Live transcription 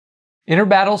Inner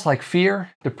battles like fear,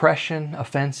 depression,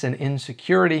 offense, and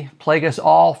insecurity plague us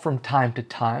all from time to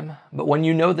time. But when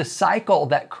you know the cycle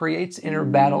that creates inner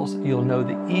battles, you'll know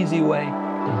the easy way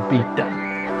to beat them.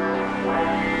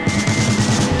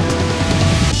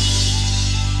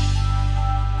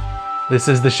 This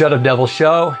is the Shut Up Devil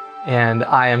Show, and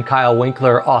I am Kyle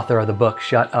Winkler, author of the book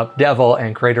Shut Up Devil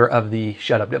and creator of the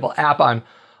Shut Up Devil app. I'm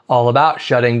all about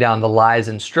shutting down the lies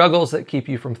and struggles that keep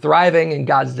you from thriving in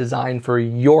God's design for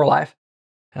your life.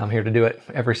 I'm here to do it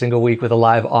every single week with a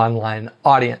live online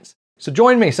audience. So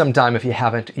join me sometime if you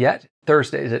haven't yet,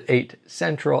 Thursdays at 8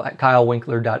 Central at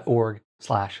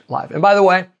kylewinkler.org/live. And by the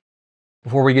way,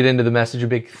 before we get into the message, a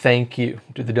big thank you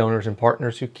to the donors and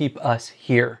partners who keep us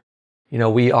here. You know,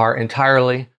 we are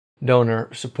entirely donor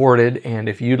supported, and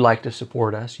if you'd like to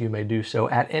support us, you may do so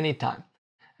at any time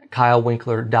at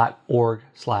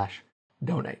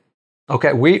kylewinkler.org/donate.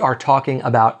 Okay, we are talking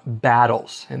about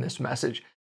battles in this message.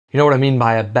 You know what I mean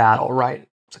by a battle, right?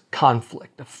 It's a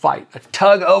conflict, a fight, a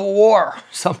tug of war,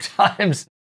 sometimes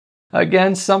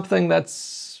against something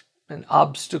that's an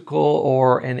obstacle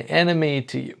or an enemy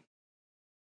to you.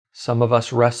 Some of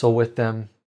us wrestle with them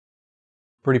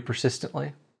pretty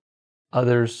persistently.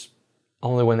 Others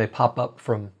only when they pop up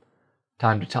from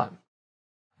time to time.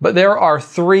 But there are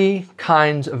three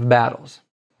kinds of battles.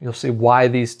 You'll see why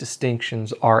these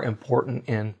distinctions are important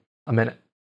in a minute.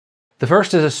 The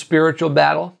first is a spiritual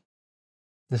battle.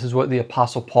 This is what the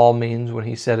Apostle Paul means when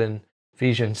he said in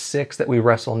Ephesians 6 that we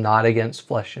wrestle not against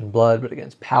flesh and blood, but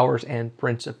against powers and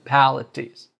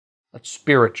principalities. That's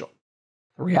spiritual.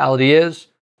 The reality is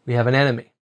we have an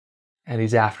enemy, and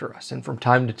he's after us. And from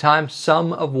time to time,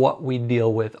 some of what we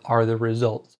deal with are the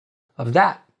results of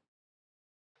that.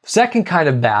 The second kind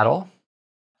of battle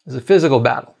is a physical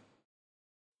battle.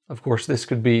 Of course, this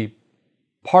could be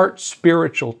part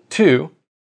spiritual too.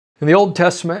 In the Old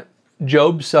Testament,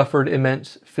 Job suffered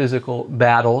immense physical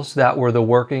battles that were the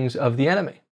workings of the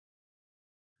enemy.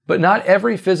 But not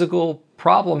every physical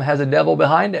problem has a devil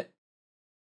behind it.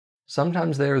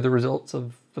 Sometimes they are the results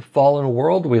of the fallen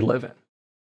world we live in.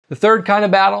 The third kind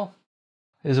of battle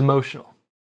is emotional,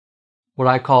 what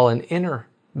I call an inner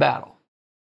battle.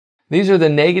 These are the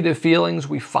negative feelings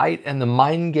we fight and the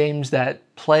mind games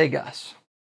that plague us.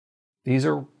 These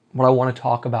are what I want to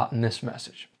talk about in this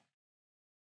message.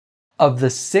 Of the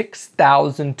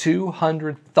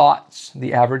 6,200 thoughts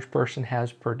the average person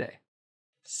has per day,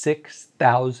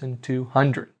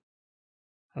 6,200.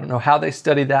 I don't know how they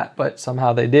studied that, but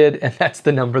somehow they did, and that's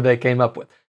the number they came up with.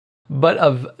 But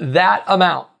of that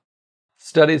amount,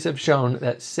 studies have shown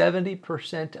that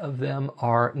 70% of them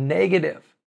are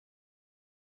negative.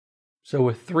 So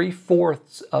with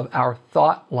 3/4 of our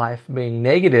thought life being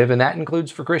negative, and that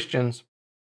includes for Christians,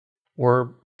 we're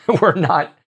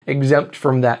not exempt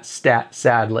from that stat,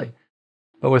 sadly.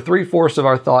 But with 3/4 of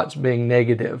our thoughts being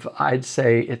negative, I'd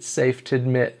say it's safe to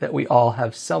admit that we all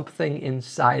have something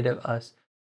inside of us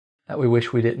that we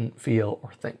wish we didn't feel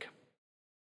or think.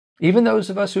 Even those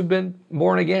of us who've been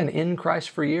born again in Christ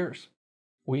for years,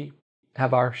 we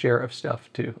have our share of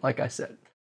stuff too, like I said.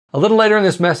 A little later in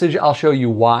this message, I'll show you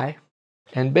why.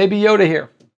 And Baby Yoda here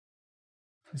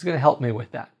is going to help me with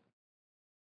that.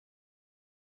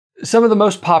 Some of the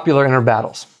most popular inner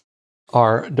battles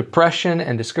are depression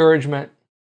and discouragement,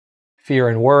 fear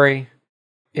and worry,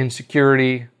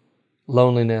 insecurity,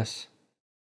 loneliness,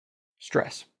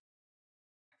 stress.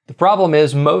 The problem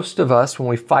is most of us, when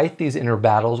we fight these inner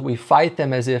battles, we fight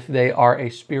them as if they are a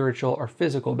spiritual or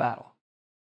physical battle.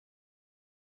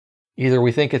 Either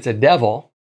we think it's a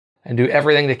devil and do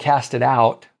everything to cast it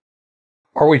out,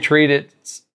 or we treat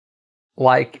it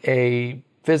like a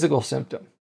physical symptom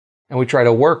and we try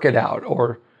to work it out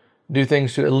or do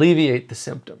things to alleviate the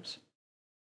symptoms.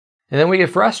 And then we get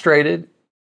frustrated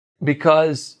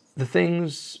because the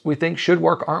things we think should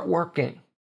work aren't working.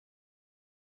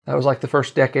 That was like the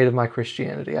first decade of my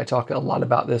Christianity. I talk a lot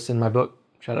about this in my book,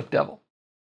 Shut Up Devil.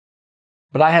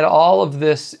 But I had all of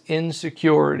this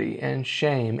insecurity and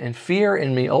shame and fear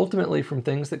in me, ultimately from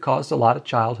things that caused a lot of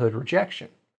childhood rejection.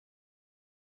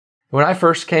 When I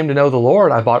first came to know the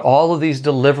Lord, I bought all of these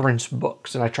deliverance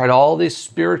books and I tried all these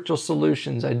spiritual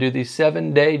solutions. I do these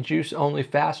 7-day juice-only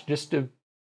fast just to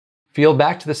feel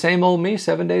back to the same old me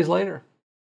 7 days later.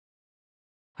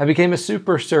 I became a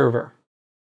super server,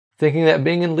 thinking that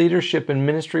being in leadership and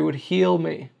ministry would heal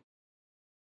me.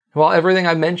 While everything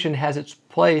I mentioned has its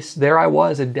place, there I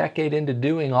was a decade into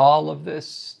doing all of this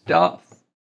stuff,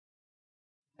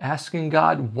 asking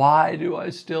God, why do I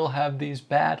still have these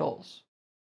battles?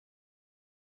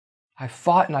 I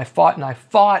fought and I fought and I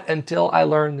fought until I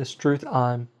learned this truth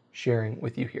I'm sharing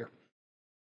with you here.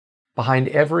 Behind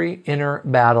every inner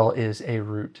battle is a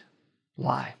root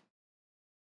lie.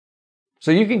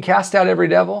 So you can cast out every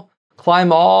devil,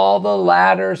 climb all the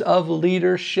ladders of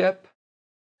leadership,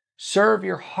 serve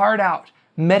your heart out,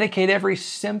 medicate every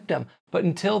symptom, but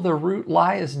until the root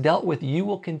lie is dealt with, you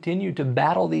will continue to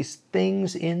battle these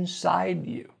things inside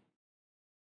you.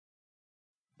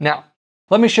 Now,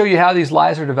 let me show you how these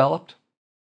lies are developed,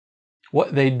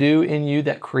 what they do in you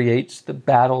that creates the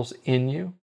battles in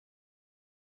you.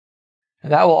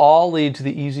 And that will all lead to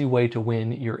the easy way to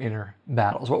win your inner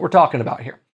battles, what we're talking about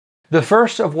here. The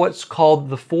first of what's called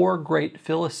the 4 great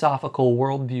philosophical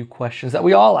worldview questions that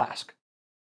we all ask,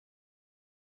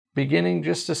 beginning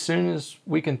just as soon as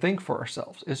we can think for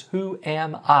ourselves, is who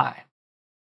am I?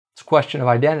 It's a question of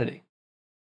identity.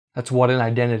 That's what an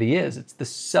identity is. It's the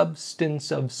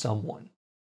substance of someone.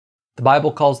 The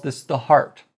Bible calls this the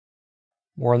heart.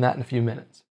 More on that in a few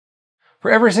minutes.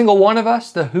 For every single one of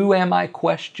us, the who am I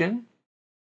question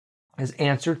is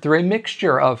answered through a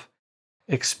mixture of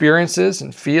experiences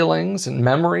and feelings and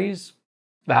memories,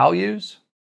 values.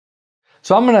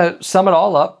 So I'm going to sum it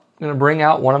all up. I'm going to bring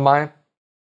out one of my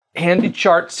handy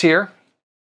charts here.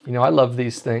 You know, I love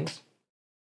these things.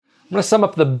 I'm going to sum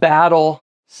up the battle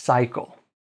cycle.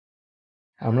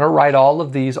 I'm going to write all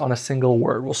of these on a single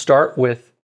word. We'll start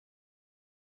with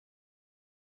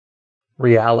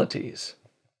realities.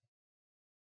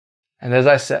 And as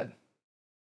I said,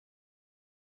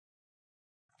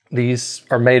 these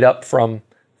are made up from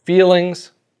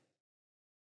feelings,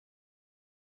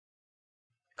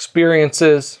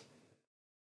 experiences,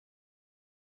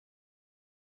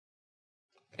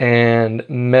 and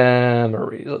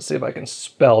memories. Let's see if I can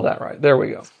spell that right. There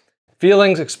we go.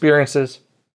 Feelings, experiences,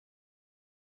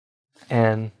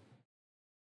 and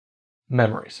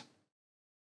memories.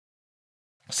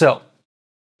 So,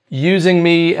 using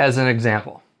me as an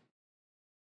example,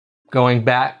 going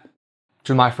back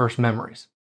to my first memories.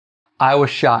 I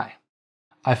was shy.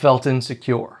 I felt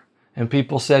insecure, and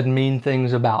people said mean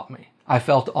things about me. I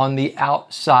felt on the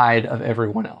outside of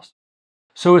everyone else.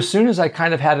 So as soon as I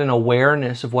kind of had an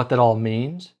awareness of what that all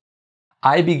means,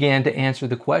 I began to answer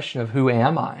the question of who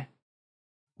am I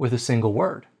with a single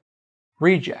word,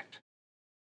 reject.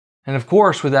 And of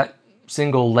course, with that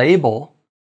single label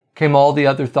came all the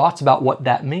other thoughts about what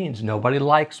that means. Nobody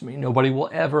likes me. Nobody will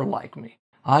ever like me.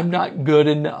 I'm not good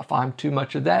enough. I'm too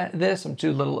much of this. I'm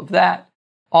too little of that.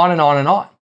 On and on and on.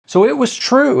 So it was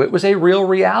true. It was a real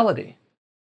reality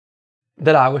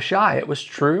that I was shy. It was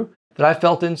true that I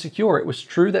felt insecure. It was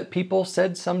true that people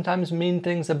said sometimes mean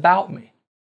things about me.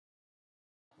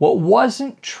 What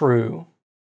wasn't true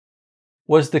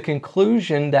was the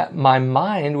conclusion that my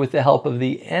mind, with the help of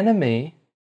the enemy,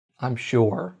 I'm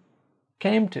sure,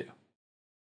 came to.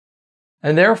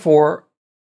 And therefore,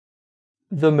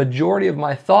 the majority of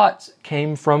my thoughts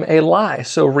came from a lie.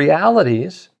 So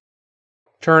realities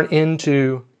turn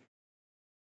into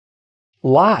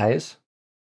lies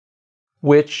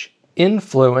which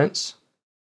influence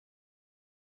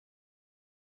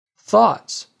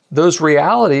thoughts. Those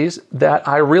realities that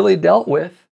I really dealt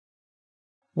with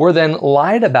were then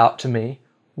lied about to me,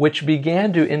 which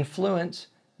began to influence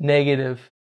negative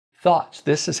thoughts.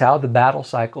 This is how the battle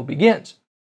cycle begins.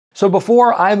 So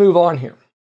before I move on here,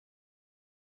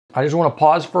 I just want to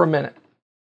pause for a minute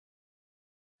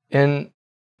and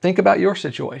think about your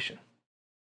situation.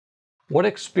 What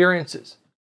experiences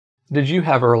did you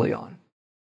have early on?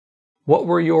 What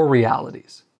were your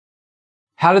realities?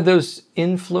 How did those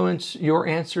influence your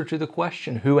answer to the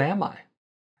question, who am I?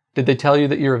 Did they tell you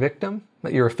that you're a victim,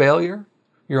 that you're a failure,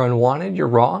 you're unwanted, you're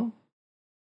wrong?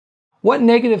 What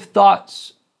negative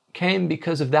thoughts came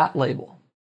because of that label?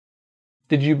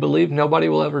 Did you believe nobody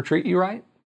will ever treat you right?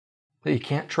 That you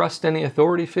can't trust any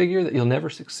authority figure, that you'll never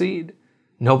succeed?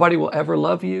 Nobody will ever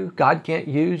love you? God can't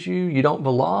use you? You don't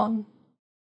belong?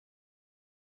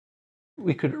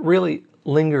 We could really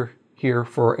linger here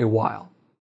for a while.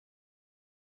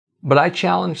 But I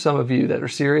challenge some of you that are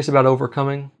serious about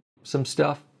overcoming some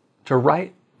stuff to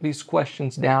write these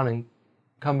questions down and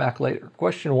come back later.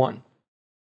 Question 1.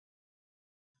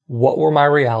 What were my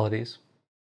realities?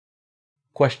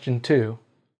 Question 2.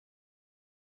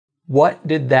 What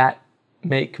did that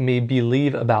make me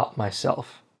believe about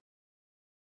myself?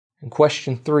 And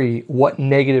question 3, what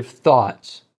negative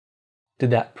thoughts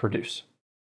did that produce?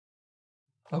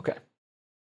 Okay.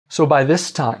 So by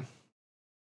this time,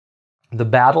 the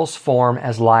battles form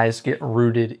as lies get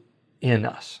rooted in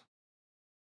us.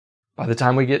 By the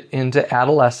time we get into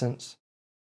adolescence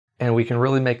and we can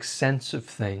really make sense of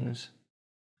things,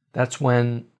 that's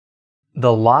when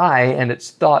the lie and its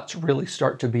thoughts really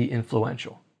start to be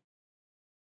influential.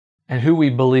 And who we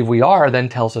believe we are then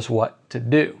tells us what to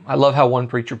do. I love how one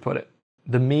preacher put it.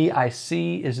 The me I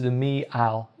see is the me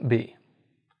I'll be.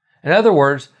 In other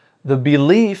words, the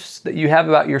beliefs that you have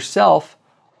about yourself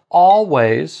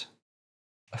always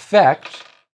affect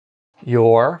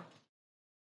your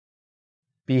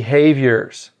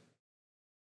behaviors.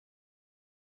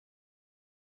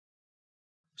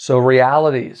 So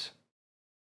realities,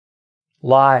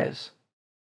 lies,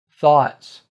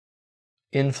 thoughts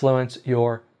influence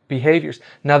your behaviors.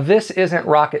 Now, this isn't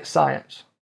rocket science.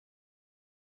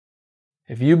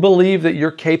 If you believe that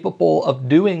you're capable of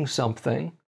doing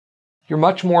something, you're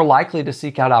much more likely to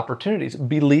seek out opportunities.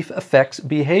 Belief affects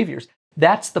behaviors.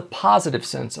 That's the positive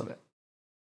sense of it.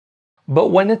 But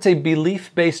when it's a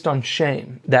belief based on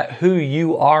shame, that who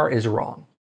you are is wrong,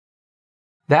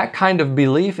 that kind of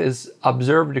belief is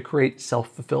observed to create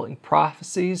self-fulfilling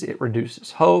prophecies. It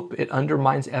reduces hope. It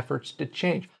undermines efforts to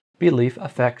change. Belief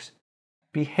affects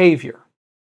behavior.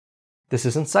 This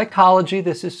isn't psychology.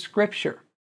 This is scripture.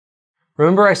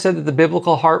 Remember I said that the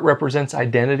biblical heart represents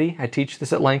identity? I teach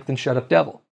this at length in Shut Up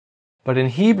Devil. But in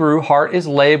Hebrew, heart is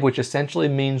leib, which essentially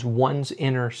means one's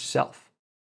inner self.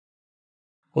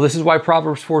 Well, this is why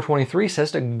Proverbs 4:23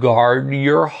 says to guard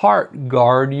your heart,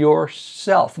 guard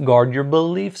yourself, guard your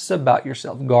beliefs about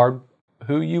yourself, guard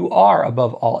who you are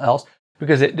above all else,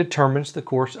 because it determines the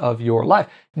course of your life.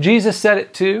 Jesus said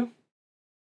it too.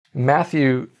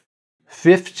 Matthew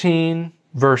 15,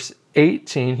 verse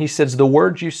 18, he says, the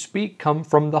words you speak come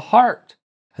from the heart.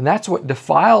 And that's what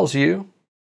defiles you.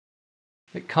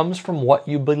 It comes from what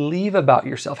you believe about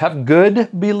yourself. Have good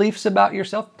beliefs about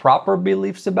yourself, proper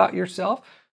beliefs about yourself.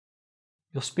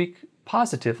 You'll speak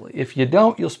positively. If you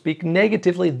don't, you'll speak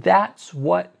negatively. That's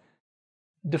what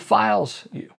defiles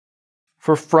you.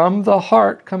 For from the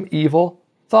heart come evil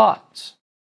thoughts.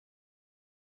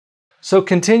 So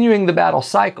continuing the battle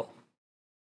cycle,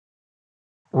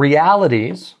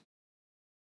 realities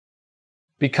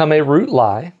become a root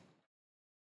lie.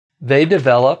 They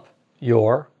develop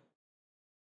your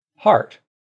heart.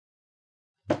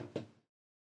 A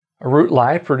root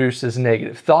lie produces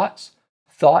negative thoughts.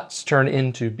 Thoughts turn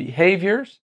into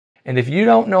behaviors. And if you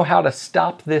don't know how to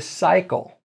stop this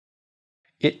cycle,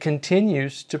 it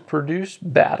continues to produce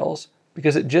battles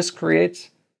because it just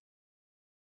creates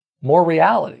more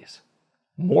realities,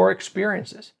 more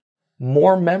experiences,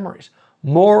 more memories,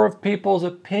 more of people's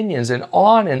opinions, and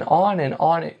on and on and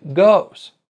on it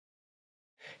goes.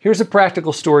 Here's a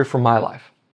practical story from my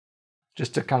life,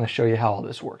 just to kind of show you how all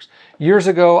this works. Years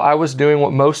ago, I was doing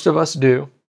what most of us do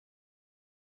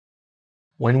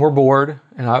when we're bored,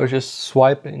 and I was just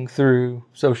swiping through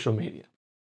social media,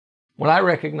 when I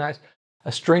recognized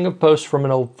a string of posts from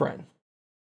an old friend.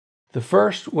 The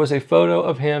first was a photo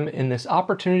of him in this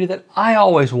opportunity that I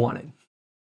always wanted.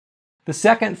 The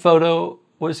second photo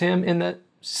was him in the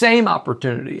same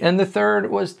opportunity, and the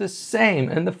third was the same,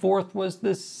 and the fourth was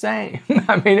the same.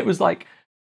 I mean, it was like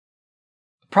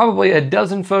probably a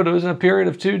dozen photos in a period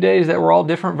of 2 days that were all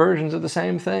different versions of the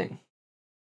same thing.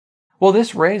 Well,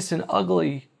 this raised an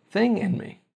ugly thing in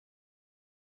me.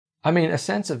 I mean, a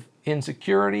sense of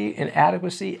insecurity,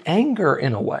 inadequacy, anger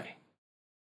in a way.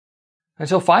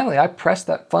 Until finally I pressed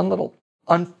that fun little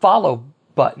unfollow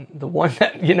button, the one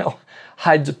that,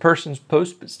 hides a person's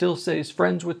post but still stays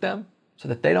friends with them so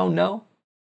that they don't know.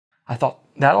 I thought,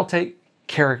 that'll take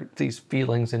care of these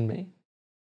feelings in me.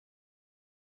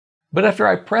 But after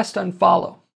I pressed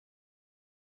unfollow,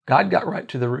 God got right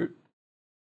to the root.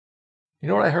 You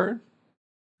know what I heard?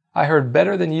 I heard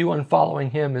better than you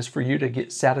unfollowing him is for you to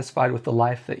get satisfied with the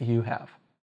life that you have.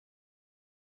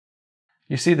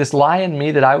 You see, this lie in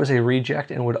me that I was a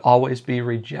reject and would always be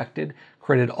rejected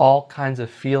created all kinds of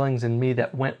feelings in me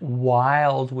that went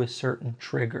wild with certain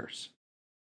triggers.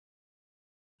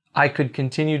 I could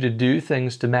continue to do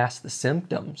things to mask the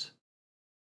symptoms,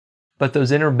 but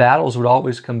those inner battles would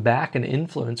always come back and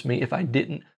influence me if I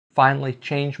didn't finally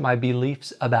change my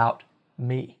beliefs about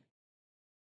me.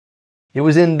 It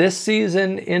was in this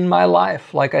season in my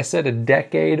life, like I said, a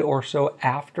decade or so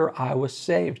after I was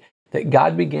saved, that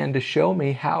God began to show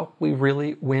me how we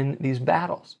really win these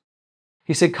battles.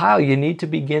 He said, Kyle, you need to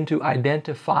begin to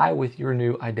identify with your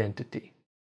new identity.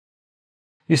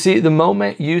 You see, the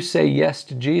moment you say yes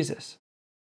to Jesus,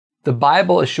 the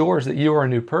Bible assures that you are a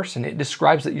new person. It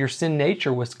describes that your sin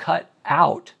nature was cut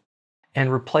out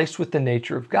and replaced with the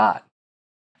nature of God.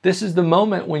 This is the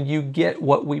moment when you get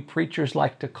what we preachers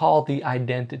like to call the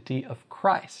identity of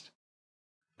Christ.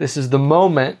 This is the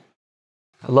moment,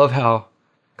 I love how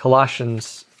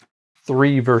Colossians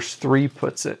 3 verse 3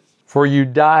 puts it, for you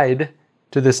died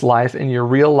to this life and your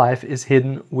real life is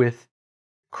hidden with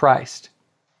Christ.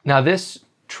 Now this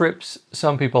trips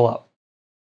some people up,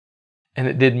 and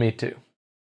it did me too,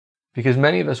 because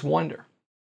many of us wonder,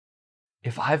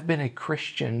 if I've been a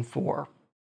Christian for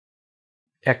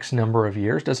X number of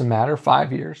years, doesn't matter,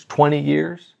 5 years, 20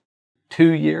 years,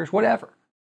 2 years, whatever,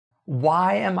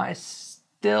 why am I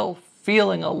still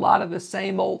feeling a lot of the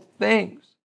same old things?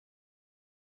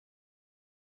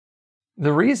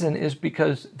 The reason is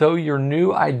because though your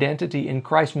new identity in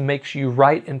Christ makes you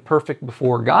right and perfect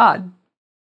before God,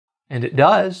 and it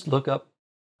does, look up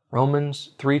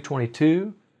Romans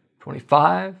 3:22,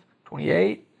 25,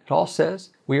 28, it all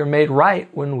says we are made right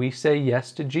when we say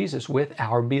yes to Jesus with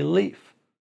our belief.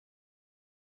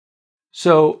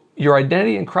 So your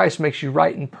identity in Christ makes you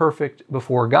right and perfect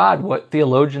before God, what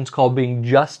theologians call being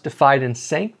justified and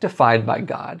sanctified by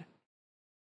God.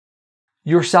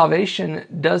 Your salvation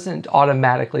doesn't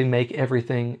automatically make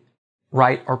everything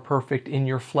right or perfect in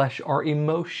your flesh or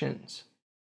emotions.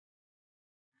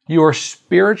 You are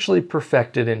spiritually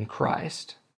perfected in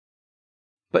Christ,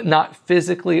 but not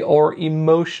physically or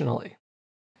emotionally.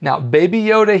 Now, Baby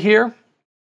Yoda here,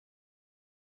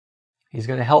 he's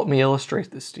going to help me illustrate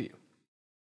this to you.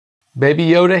 Baby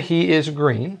Yoda, he is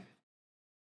green.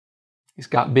 He's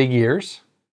got big ears.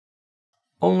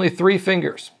 Only 3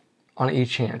 fingers on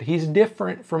each hand. He's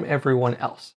different from everyone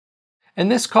else.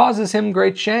 And this causes him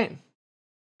great shame.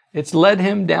 It's led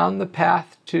him down the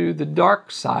path to the dark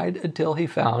side until he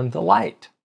found the light.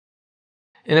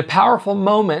 In a powerful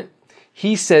moment,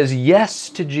 he says yes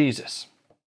to Jesus.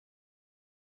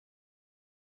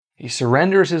 He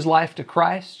surrenders his life to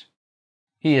Christ.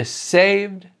 He is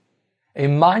saved. A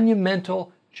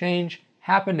monumental change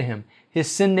happened to him.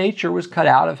 His sin nature was cut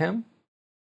out of him.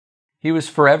 He was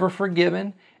forever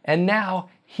forgiven. And now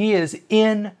he is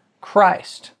in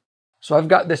Christ. So I've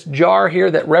got this jar here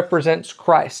that represents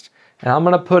Christ. And I'm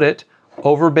going to put it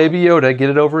over Baby Yoda. Get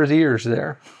it over his ears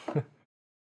there.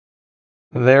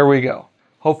 There we go.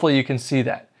 Hopefully you can see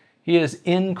that. He is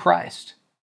in Christ.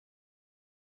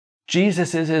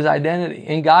 Jesus is his identity.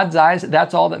 In God's eyes,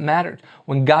 that's all that matters.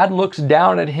 When God looks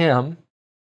down at him,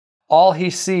 all he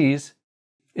sees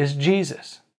is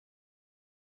Jesus.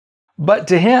 But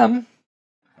to him,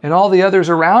 and all the others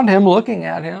around him looking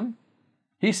at him,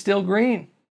 he's still green.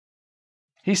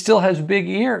 He still has big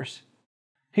ears.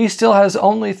 He still has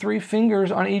only 3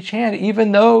 fingers on each hand,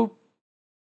 even though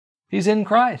he's in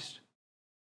Christ.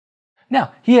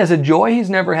 Now, he has a joy he's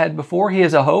never had before. He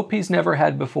has a hope he's never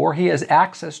had before. He has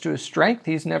access to a strength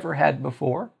he's never had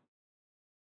before.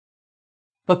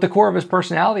 But the core of his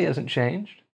personality hasn't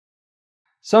changed.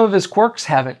 Some of his quirks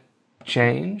haven't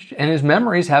changed, and his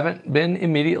memories haven't been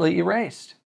immediately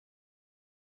erased.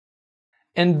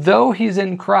 And though he's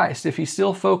in Christ, if he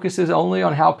still focuses only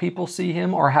on how people see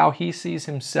him or how he sees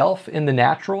himself in the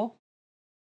natural,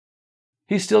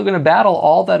 he's still going to battle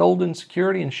all that old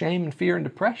insecurity and shame and fear and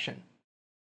depression,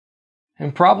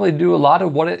 and probably do a lot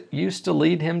of what it used to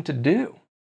lead him to do.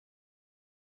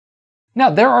 Now,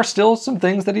 there are still some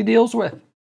things that he deals with.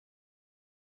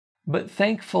 But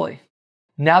thankfully,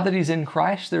 now that he's in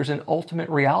Christ, there's an ultimate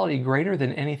reality greater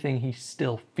than anything he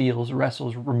still feels,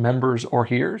 wrestles, remembers, or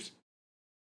hears.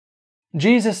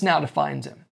 Jesus now defines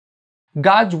him.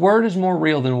 God's word is more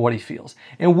real than what he feels.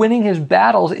 And winning his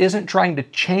battles isn't trying to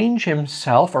change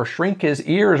himself or shrink his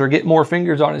ears or get more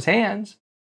fingers on his hands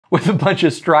with a bunch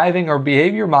of striving or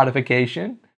behavior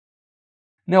modification.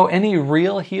 No, any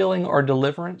real healing or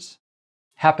deliverance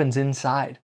happens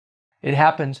inside. It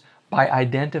happens by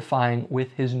identifying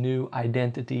with his new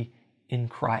identity in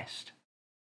Christ.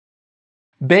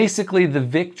 Basically, the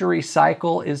victory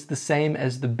cycle is the same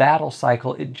as the battle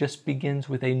cycle. It just begins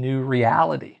with a new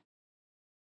reality.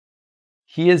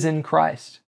 He is in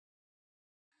Christ.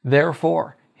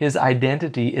 Therefore, his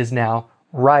identity is now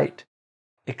right,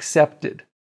 accepted,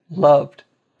 loved,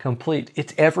 complete.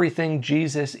 It's everything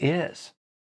Jesus is.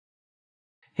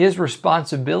 His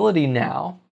responsibility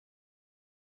now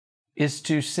is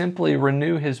to simply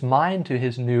renew his mind to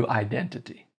his new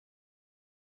identity.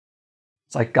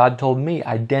 It's like God told me,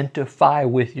 identify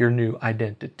with your new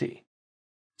identity.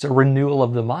 It's a renewal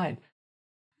of the mind.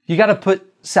 You got to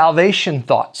put salvation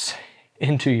thoughts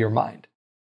into your mind.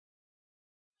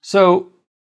 So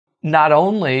not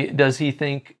only does he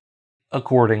think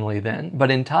accordingly then,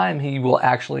 but in time he will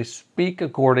actually speak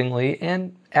accordingly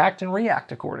and act and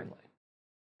react accordingly.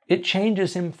 It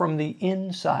changes him from the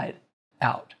inside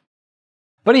out.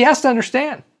 But he has to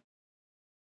understand,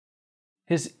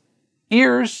 his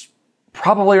ears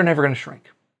probably are never going to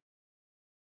shrink.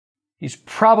 He's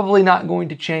probably not going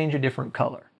to change a different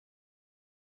color.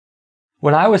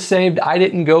 When I was saved, I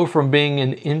didn't go from being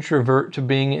an introvert to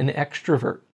being an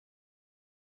extrovert.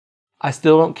 I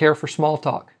still don't care for small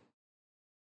talk.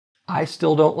 I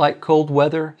still don't like cold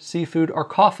weather, seafood, or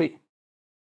coffee.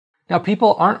 Now,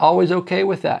 people aren't always okay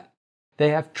with that. They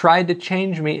have tried to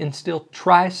change me and still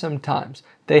try sometimes.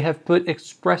 They have put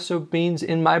espresso beans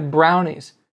in my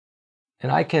brownies,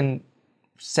 and I can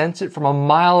sense it from a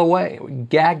mile away. It would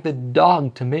gag the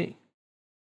dog to me.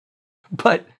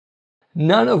 But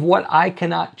none of what I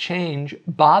cannot change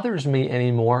bothers me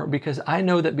anymore, because I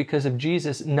know that because of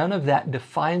Jesus, none of that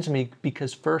defines me,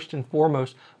 because first and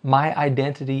foremost, my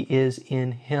identity is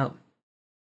in Him.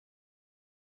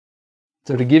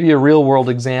 So to give you a real world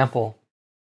example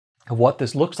of what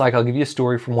this looks like, I'll give you a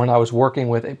story from when I was working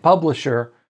with a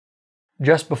publisher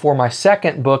just before my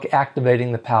second book,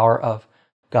 Activating the Power of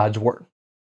God's Word.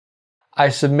 I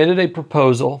submitted a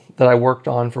proposal that I worked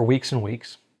on for weeks and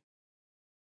weeks.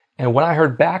 And when I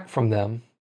heard back from them,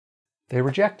 they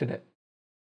rejected it.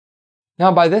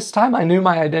 Now, by this time, I knew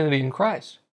my identity in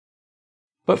Christ.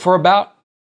 But for about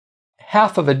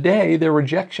half of a day, their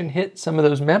rejection hit some of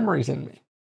those memories in me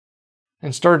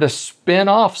and started to spin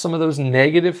off some of those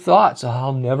negative thoughts. Oh,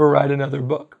 I'll never write another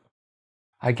book.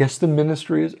 I guess the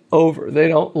ministry is over. They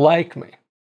don't like me.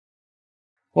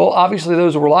 Well, obviously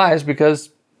those were lies,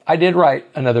 because I did write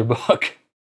another book.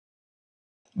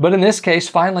 But in this case,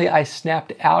 finally, I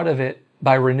snapped out of it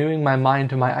by renewing my mind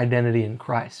to my identity in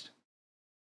Christ.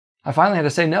 I finally had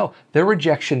to say, no, their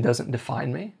rejection doesn't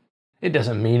define me. It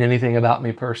doesn't mean anything about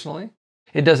me personally.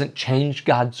 It doesn't change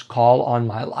God's call on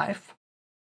my life.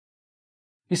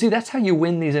 You see, that's how you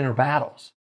win these inner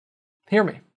battles. Hear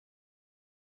me.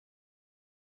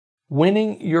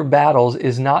 Winning your battles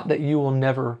is not that you will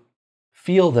never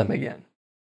feel them again.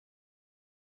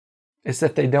 It's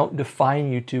that they don't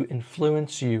define you to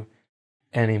influence you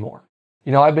anymore.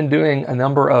 You know, I've been doing a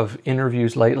number of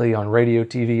interviews lately on radio,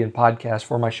 TV, and podcasts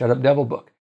for my Shut Up Devil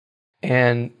book.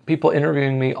 And people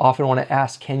interviewing me often want to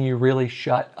ask, can you really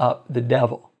shut up the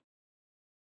devil?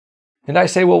 And I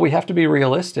say, well, we have to be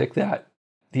realistic that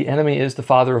the enemy is the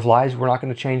father of lies. We're not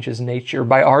going to change his nature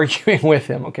by arguing with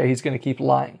him, okay? He's going to keep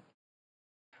lying.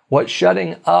 What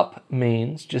shutting up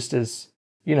means, just as,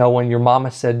 you know, when your mama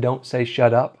said, don't say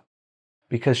shut up,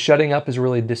 because shutting up is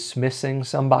really dismissing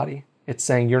somebody. It's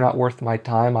saying, you're not worth my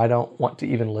time. I don't want to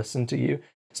even listen to you.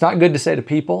 It's not good to say to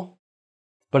people,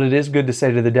 but it is good to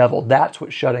say to the devil. That's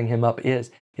what shutting him up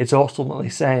is. It's ultimately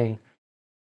saying,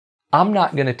 I'm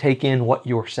not going to take in what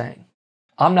you're saying.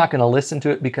 I'm not going to listen to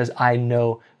it because I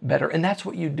know better. And that's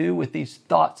what you do with these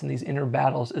thoughts and these inner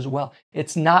battles as well.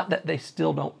 It's not that they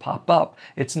still don't pop up.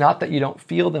 It's not that you don't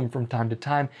feel them from time to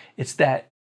time. It's that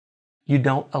you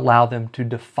don't allow them to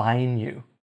define you,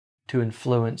 to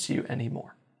influence you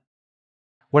anymore.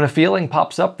 When a feeling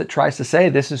pops up that tries to say,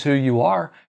 this is who you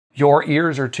are, your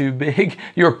ears are too big,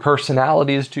 your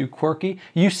personality is too quirky,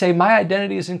 you say, my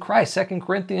identity is in Christ. 2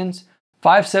 Corinthians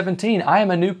 5:17, I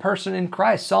am a new person in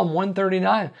Christ. Psalm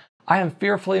 139, I am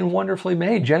fearfully and wonderfully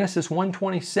made. Genesis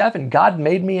 1:27, God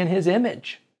made me in His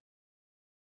image.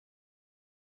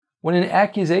 When an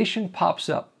accusation pops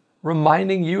up,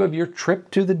 reminding you of your trip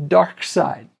to the dark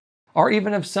side, or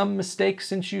even of some mistakes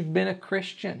since you've been a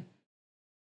Christian.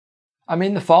 I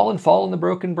mean, the fallen fall and the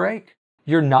broken break.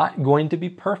 You're not going to be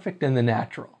perfect in the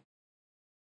natural.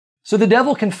 So the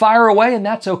devil can fire away, and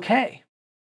that's okay.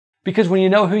 Because when you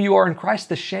know who you are in Christ,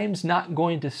 the shame's not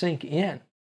going to sink in.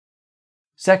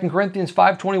 2 Corinthians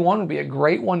 5:21 would be a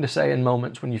great one to say in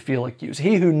moments when you feel accused.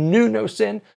 He who knew no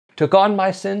sin took on my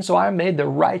sin, so I am made the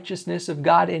righteousness of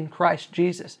God in Christ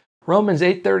Jesus. Romans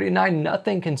 8:39,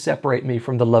 nothing can separate me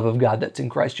from the love of God that's in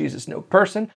Christ Jesus. No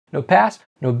person, no past,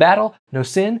 no battle, no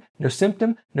sin, no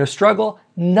symptom, no struggle,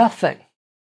 nothing.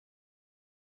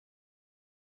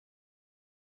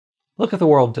 Look at the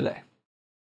world today.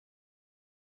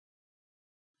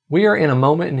 We are in a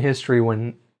moment in history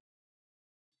when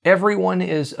everyone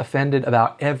is offended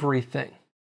about everything.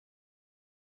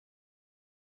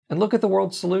 And look at the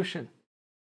world's solution.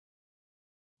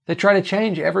 They try to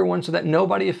change everyone so that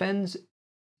nobody offends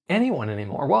anyone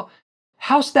anymore. Well,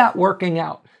 how's that working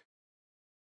out?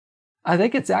 I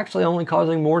think it's actually only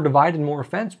causing more divide and more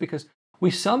offense, because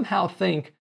we somehow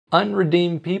think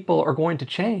unredeemed people are going to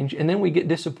change, and then we get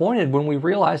disappointed when we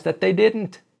realize that they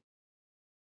didn't.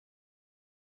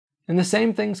 And the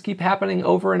same things keep happening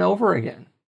over and over again.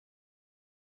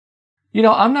 You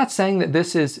know, I'm not saying that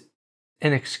this is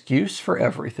an excuse for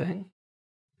everything.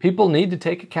 People need to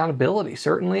take accountability.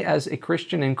 Certainly, as a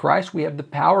Christian in Christ, we have the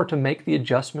power to make the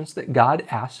adjustments that God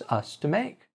asks us to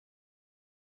make.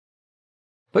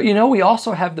 But you know, we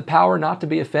also have the power not to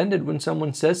be offended when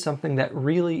someone says something that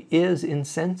really is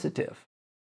insensitive.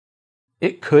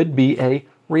 It could be a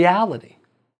reality.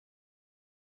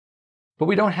 But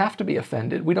we don't have to be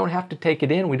offended. We don't have to take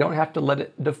it in. We don't have to let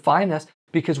it define us,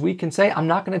 because we can say, I'm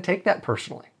not going to take that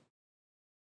personally.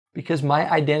 Because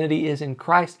my identity is in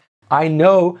Christ. I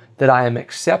know that I am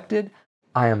accepted,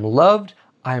 I am loved,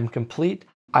 I am complete,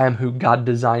 I am who God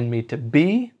designed me to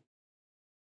be.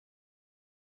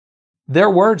 Their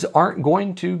words aren't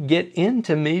going to get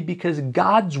into me because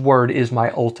God's word is my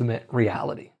ultimate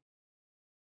reality.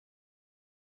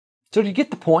 So do you get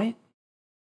the point?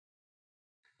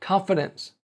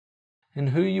 Confidence in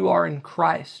who you are in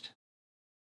Christ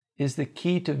is the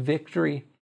key to victory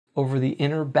over the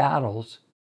inner battles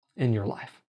in your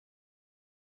life.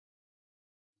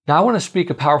 Now, I want to speak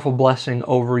a powerful blessing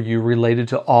over you related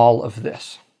to all of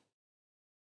this.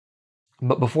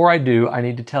 But before I do, I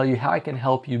need to tell you how I can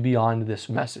help you beyond this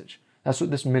message. That's what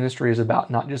this ministry is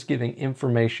about, not just giving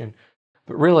information,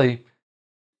 but really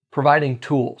providing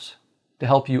tools to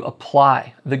help you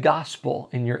apply the gospel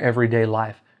in your everyday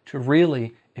life to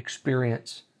really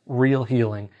experience real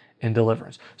healing and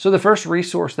deliverance. So the first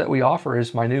resource that we offer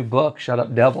is my new book, Shut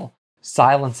Up Devil,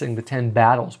 Silencing the 10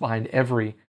 Battles Behind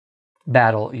Every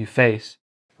Battle You Face.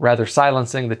 Rather,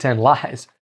 silencing the 10 lies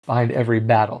behind every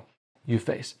battle you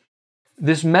face.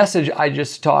 This message I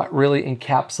just taught really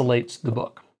encapsulates the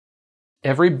book.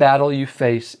 Every battle you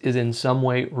face is in some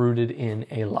way rooted in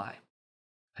a lie.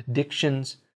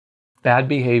 Addictions, bad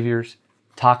behaviors,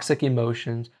 toxic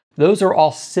emotions, those are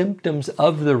all symptoms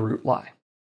of the root lie.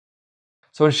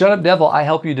 So in Shut Up Devil, I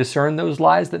help you discern those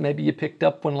lies that maybe you picked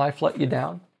up when life let you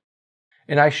down.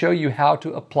 And I show you how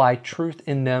to apply truth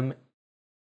in them,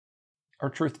 or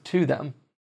truth to them,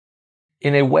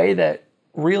 in a way that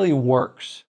really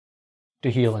works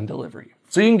to heal and deliver you.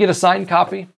 So you can get a signed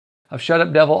copy of Shut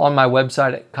Up Devil on my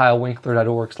website at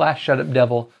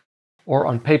kylewinkler.org/shutupdevil, or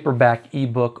on paperback,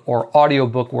 ebook, or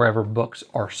audiobook wherever books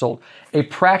are sold. A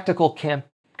practical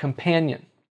companion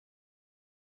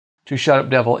to Shut Up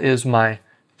Devil is my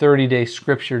 30-day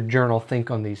scripture journal, Think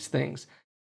on These Things.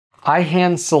 I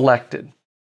hand-selected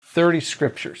 30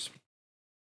 scriptures,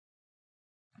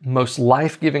 most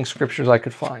life-giving scriptures I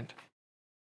could find,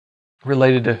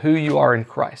 related to who you are in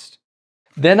Christ.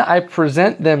 Then I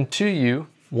present them to you,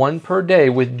 one per day,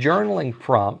 with journaling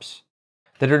prompts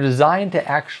that are designed to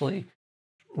actually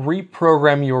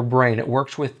reprogram your brain. It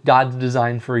works with God's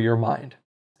design for your mind.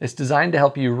 It's designed to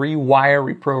help you rewire,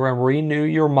 reprogram, renew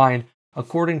your mind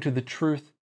according to the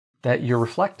truth that you're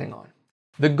reflecting on.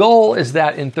 The goal is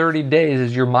that in 30 days,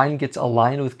 as your mind gets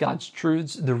aligned with God's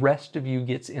truths, the rest of you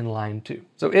gets in line too.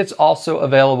 So it's also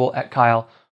available at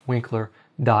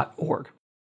kylewinkler.org.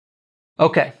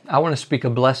 Okay, I want to speak a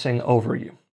blessing over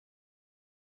you.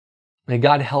 May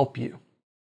God help you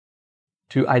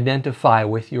to identify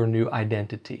with your new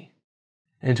identity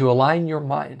and to align your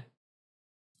mind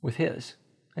with His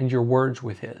and your words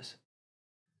with His.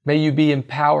 May you be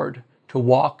empowered to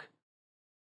walk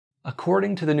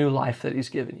according to the new life that He's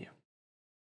given you.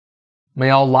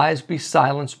 May all lies be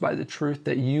silenced by the truth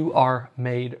that you are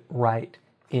made right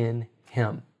in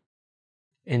Him.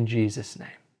 In Jesus' name.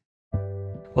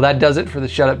 Well, that does it for the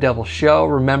Shut Up Devil show.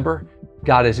 Remember,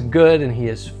 God is good and He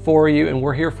is for you, and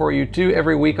we're here for you too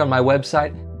every week on my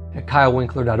website at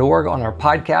kylewinkler.org, on our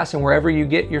podcast, and wherever you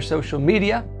get your social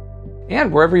media,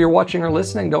 and wherever you're watching or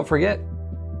listening. Don't forget,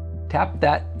 tap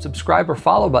that subscribe or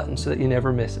follow button so that you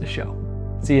never miss a show.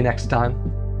 See you next time.